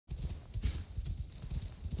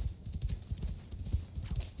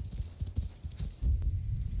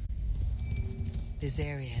This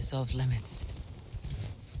area is off limits.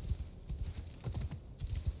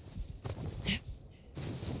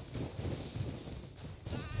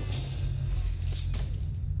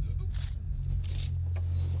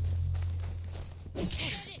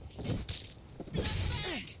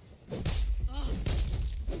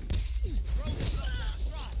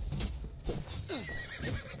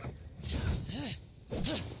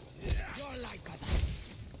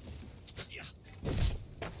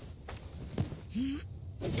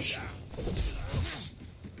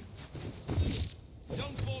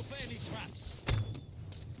 Don't fall for any traps.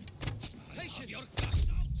 Patience. Your guts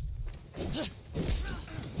out.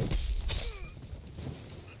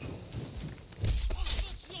 Not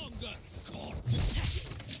much longer.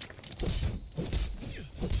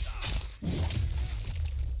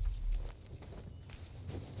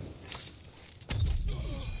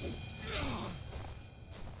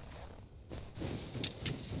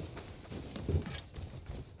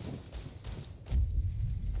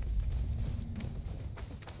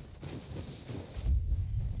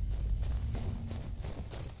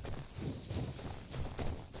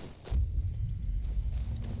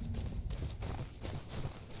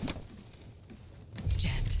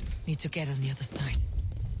 Jammed. Need to get on the other side.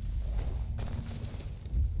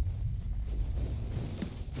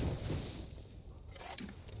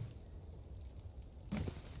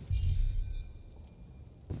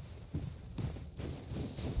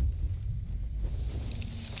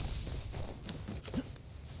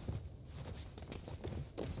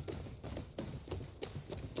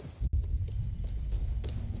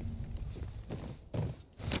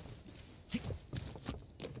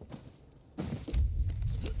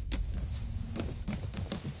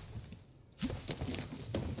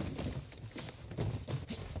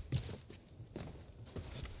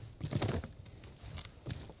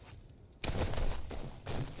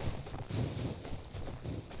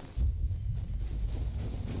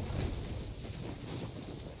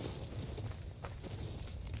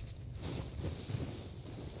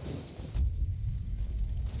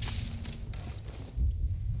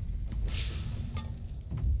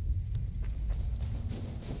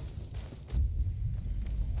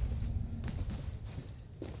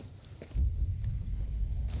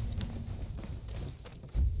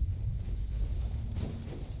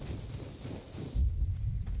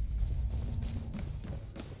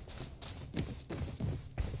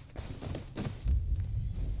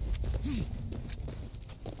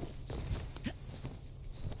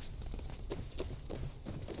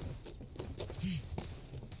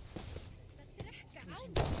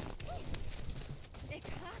 Ik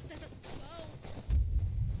haat dat het zo.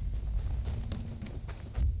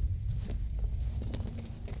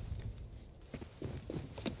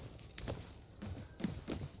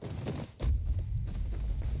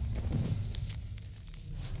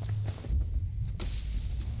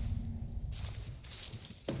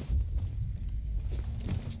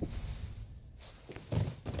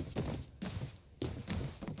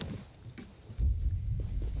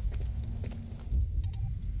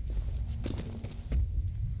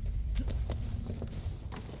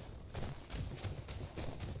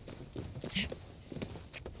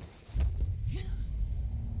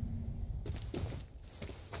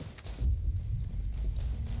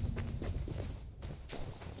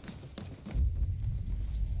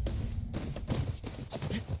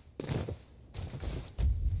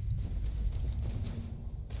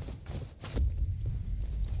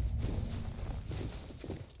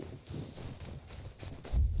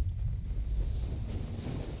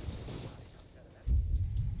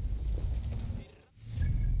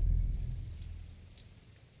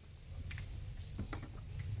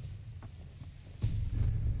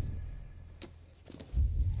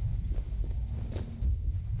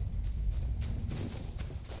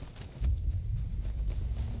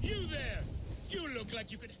 You there! You look like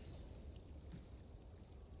you could...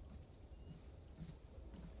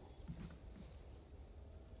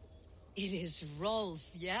 It is Rolf,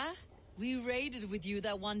 yeah? We raided with you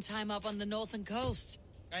that one time up on the northern coast.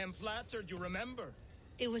 I am flattered you remember.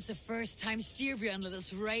 It was the first time Styrbjörn let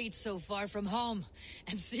us raid so far from home.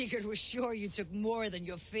 And Sigurd was sure you took more than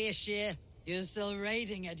your fair share. You're still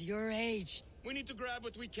raiding at your age. We need to grab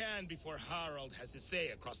what we can before Harald has his say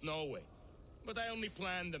across Norway. But I only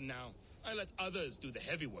plan them now. I let others do the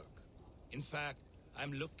heavy work. In fact,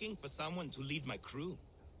 I'm looking for someone to lead my crew.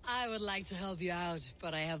 I would like to help you out,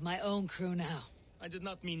 but I have my own crew now. I did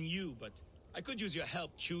not mean you, but I could use your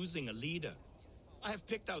help choosing a leader. I have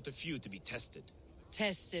picked out a few to be tested.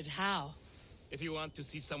 Tested how? If you want to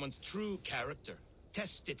see someone's true character,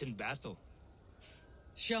 test it in battle.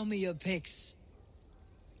 Show me your picks.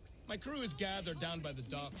 My crew is gathered down by the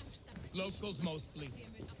docks. Locals mostly.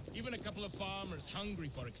 Even a couple of farmers hungry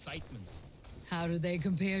for excitement. How do they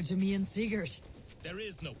compare to me and Sigurd? There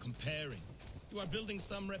is no comparing. You are building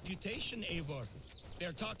some reputation, Eivor.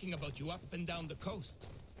 They're talking about you up and down the coast.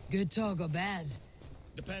 Good talk or bad?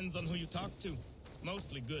 Depends on who you talk to.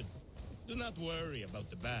 Mostly good. Do not worry about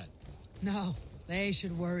the bad. No, they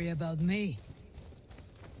should worry about me.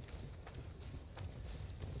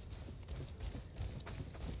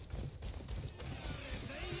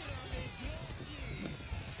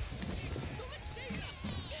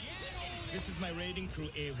 This is my raiding crew,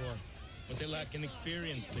 Eivor. What they lack in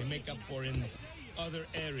experience, they make up for in other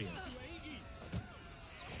areas.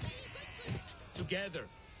 Together,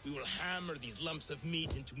 we will hammer these lumps of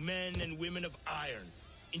meat into men and women of iron,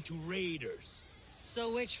 into raiders.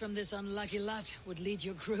 So which from this unlucky lot would lead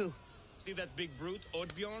your crew? See that big brute,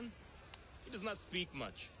 Oddbjorn? He does not speak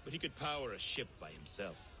much, but he could power a ship by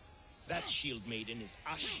himself. That shield maiden is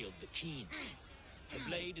Ashild the Keen. Her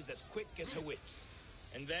blade is as quick as her wits.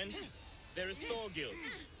 And then, there is Thorgils.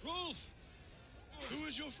 Rolf! Who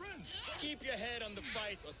is your friend? Keep your head on the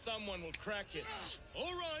fight or someone will crack it.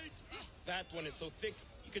 All right! That one is so thick,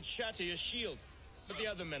 he could shatter your shield. But the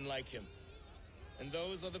other men like him. And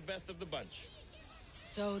those are the best of the bunch.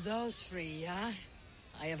 So those three, yeah?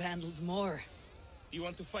 I have handled more. You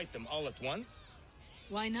want to fight them all at once?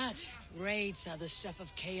 Why not? Raids are the stuff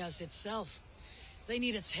of chaos itself. They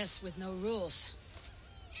need a test with no rules.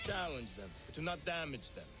 Challenge them, but do not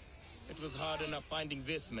damage them. It was hard enough finding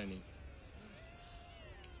this many.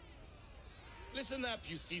 Listen up,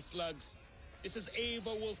 you sea slugs. This is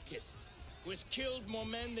Eivor Wolfkist, who has killed more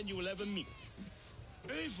men than you will ever meet.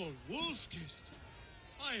 Eivor Wolfkist!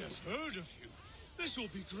 I have heard of you. This will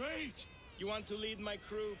be great! You want to lead my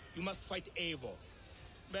crew? You must fight Eivor.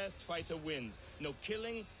 Best fighter wins. No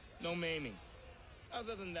killing, no maiming.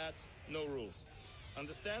 Other than that, no rules.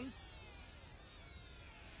 Understand?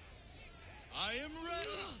 I am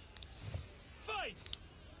ready! Fight!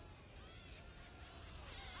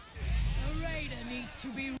 A raider needs to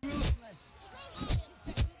be ruthless.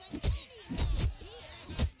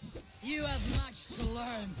 You have much to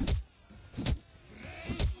learn.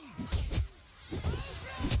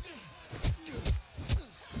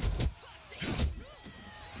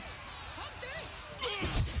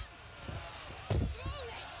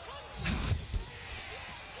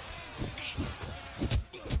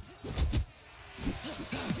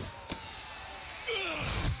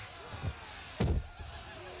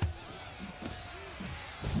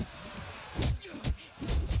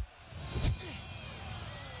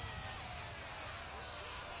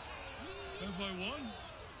 Have I won?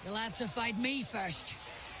 You'll have to fight me first.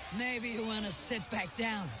 Maybe you want to sit back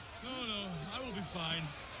down. No, I will be fine.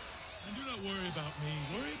 And do not worry about me.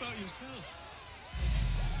 Worry about yourself.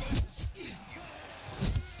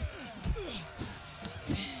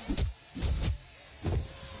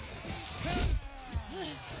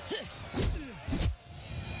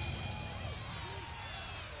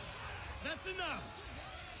 That's enough!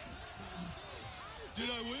 Did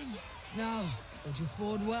I win? No, but you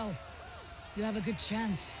fought well. You have a good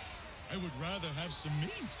chance. I would rather have some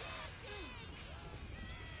meat.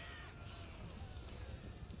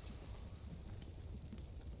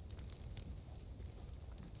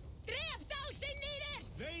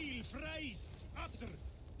 Veil freist! After!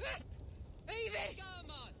 Yfir!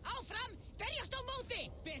 Áfram! Berjast á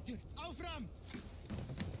móti! Betur! Áfram!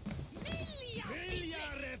 Vilja!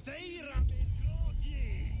 Viljar þeirra með gróti!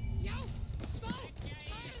 Já! Smá!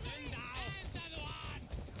 Harðari! Eldaðu hann!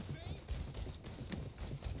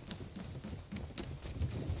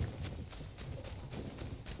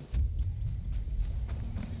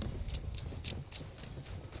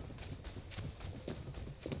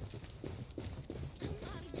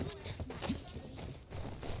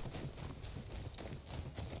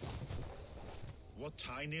 What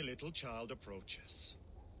tiny little child approaches?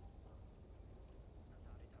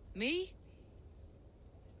 Me?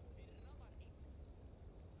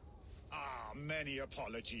 Ah, many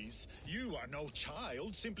apologies. You are no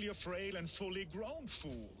child, simply a frail and fully grown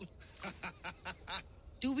fool.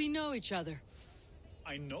 Do we know each other?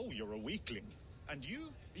 I know you're a weakling. And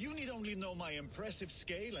you need only know my impressive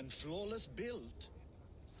scale and flawless build.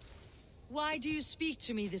 Why do you speak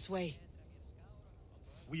to me this way?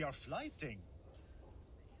 We are flighting.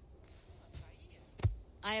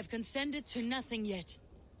 I have consented to nothing yet.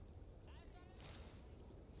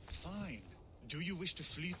 Fine. Do you wish to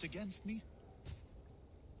fleet against me?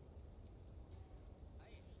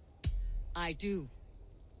 I do.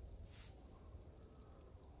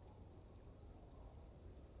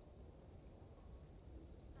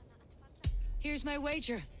 Here's my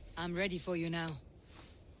wager. I'm ready for you now.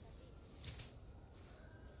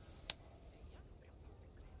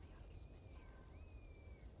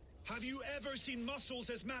 Have you ever seen muscles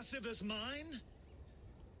as massive as mine?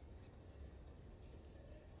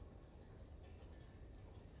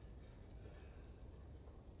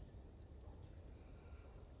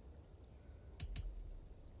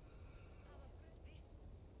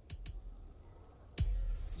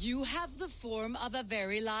 You have the form of a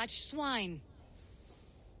very large swine.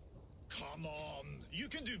 Come on, you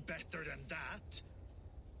can do better than that.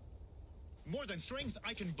 More than strength,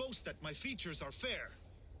 I can boast that my features are fair.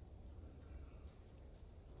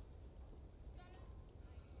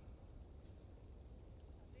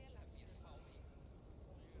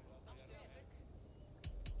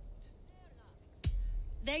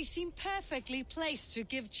 They seem perfectly placed to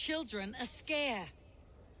give children a scare.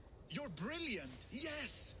 You're brilliant.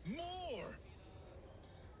 Yes, more.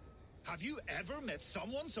 Have you ever met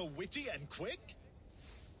someone so witty and quick?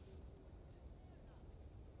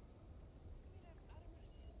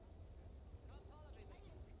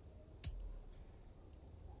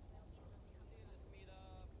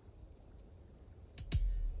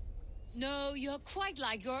 No, you're quite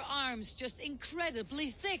like your arms, just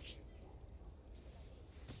incredibly thick.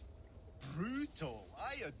 Brutal.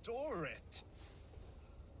 I adore it.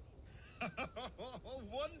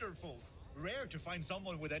 Wonderful. Rare to find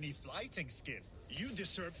someone with any fighting skill. You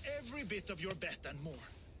deserve every bit of your bet and more.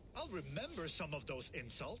 I'll remember some of those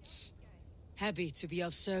insults. Happy to be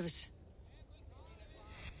of service.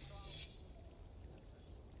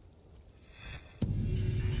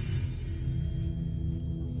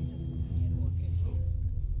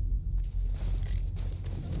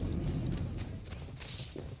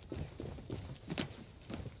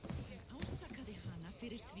 Ásakaði hana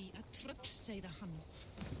fyrir því að tröllseiða hann,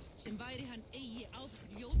 sem væri hann eigi áður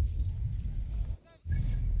ljót.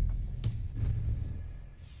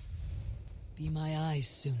 Be my eyes,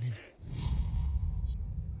 Sunan.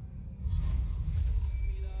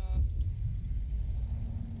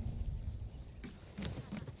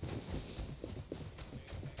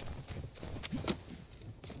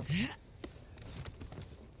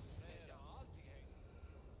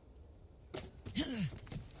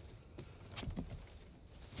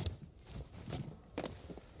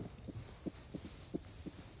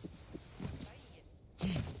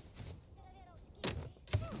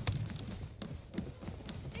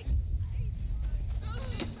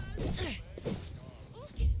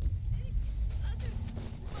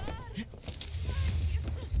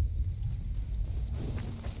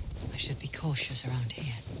 I should be cautious around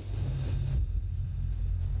here.